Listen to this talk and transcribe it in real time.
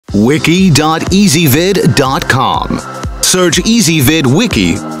wiki.ezvid.com. Search EasyVid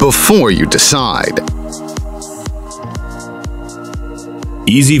Wiki before you decide.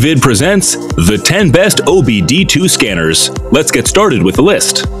 EasyVid presents the 10 best OBD2 scanners. Let's get started with the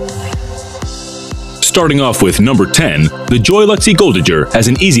list. Starting off with number 10, the Joy Luxy Goldager has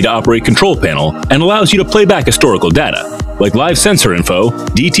an easy-to-operate control panel and allows you to play back historical data, like live sensor info,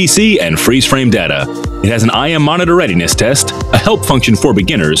 DTC, and freeze-frame data. It has an IM monitor readiness test, a help function for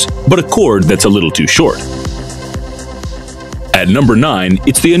beginners, but a cord that's a little too short. At number 9,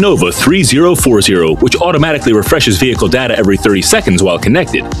 it's the Innova 3040, which automatically refreshes vehicle data every 30 seconds while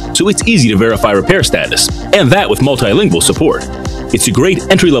connected, so it's easy to verify repair status, and that with multilingual support. It's a great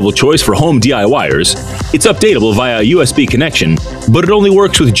entry-level choice for home DIYers. It's updatable via a USB connection, but it only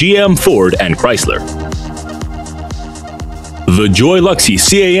works with GM, Ford, and Chrysler. The Joy Luxy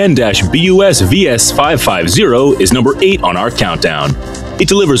CAN-BUS VS550 is number 8 on our countdown. It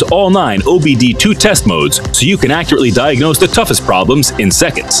delivers all 9 OBD2 test modes, so you can accurately diagnose the toughest problems in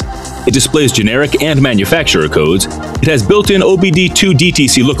seconds. It displays generic and manufacturer codes, it has built-in OBD2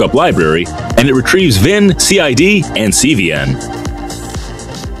 DTC lookup library, and it retrieves VIN, CID, and CVN.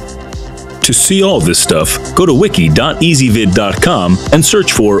 To see all this stuff, go to wiki.ezvid.com and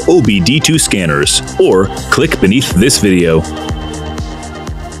search for OBD2 scanners, or click beneath this video.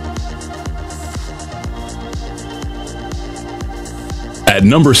 At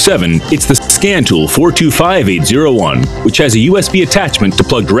number 7, it's the ScanTool 425801, which has a USB attachment to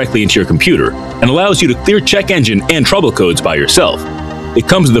plug directly into your computer and allows you to clear check engine and trouble codes by yourself. It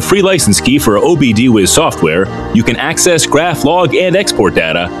comes with a free license key for OBDWiz software, you can access, graph, log, and export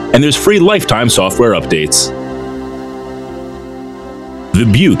data, and there's free lifetime software updates. The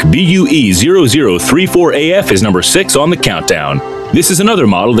Buick BUE0034AF is number 6 on the countdown. This is another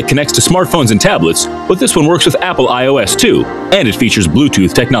model that connects to smartphones and tablets, but this one works with Apple iOS too, and it features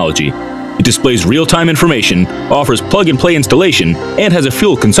Bluetooth technology. It displays real-time information, offers plug-and-play installation, and has a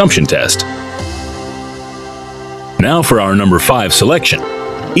fuel consumption test. Now for our number 5 selection.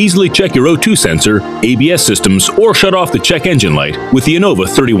 Easily check your O2 sensor, ABS systems, or shut off the check engine light with the Innova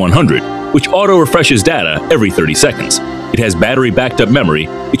 3100, which auto-refreshes data every 30 seconds. It has battery-backed-up memory,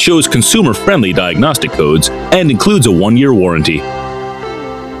 it shows consumer-friendly diagnostic codes, and includes a 1-year warranty.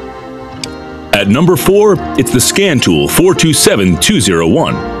 At number 4, it's the ScanTool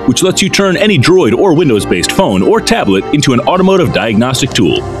 427201, which lets you turn any Droid or Windows-based phone or tablet into an automotive diagnostic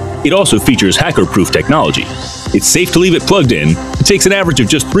tool. It also features hacker-proof technology. It's safe to leave it plugged in, it takes an average of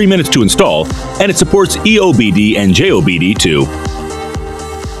just 3 minutes to install, and it supports eOBD and JOBD2.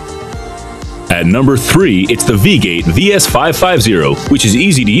 At number 3, it's the V-Gate VS550, which is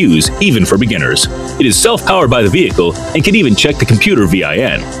easy to use even for beginners. It is self-powered by the vehicle and can even check the computer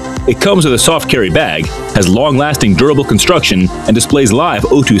VIN. It comes with a soft carry bag, has long-lasting durable construction, and displays live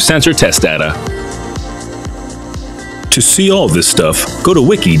O2 sensor test data. To see all this stuff, go to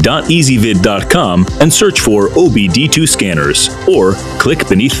wiki.ezvid.com and search for OBD2 scanners, or click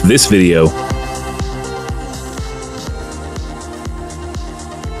beneath this video.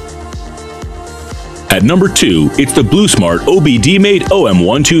 At number 2, it's the BlueSmart OBDmate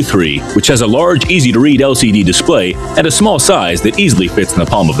OM123, which has a large, easy-to-read LCD display and a small size that easily fits in the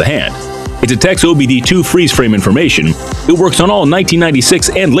palm of the hand. It detects OBD2 freeze-frame information, it works on all 1996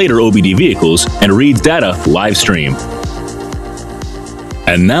 and later OBD vehicles, and reads data live stream.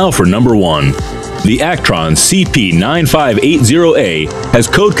 And now for number 1. The Actron CP9580A has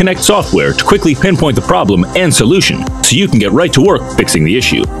Code Connect software to quickly pinpoint the problem and solution, so you can get right to work fixing the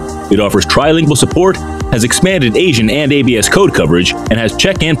issue. It offers trilingual support, has expanded Asian and ABS code coverage, and has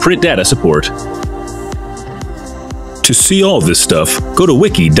check and print data support. To see all this stuff, go to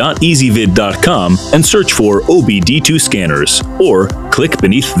wiki.ezvid.com and search for OBD2 scanners, or click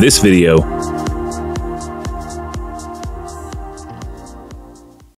beneath this video.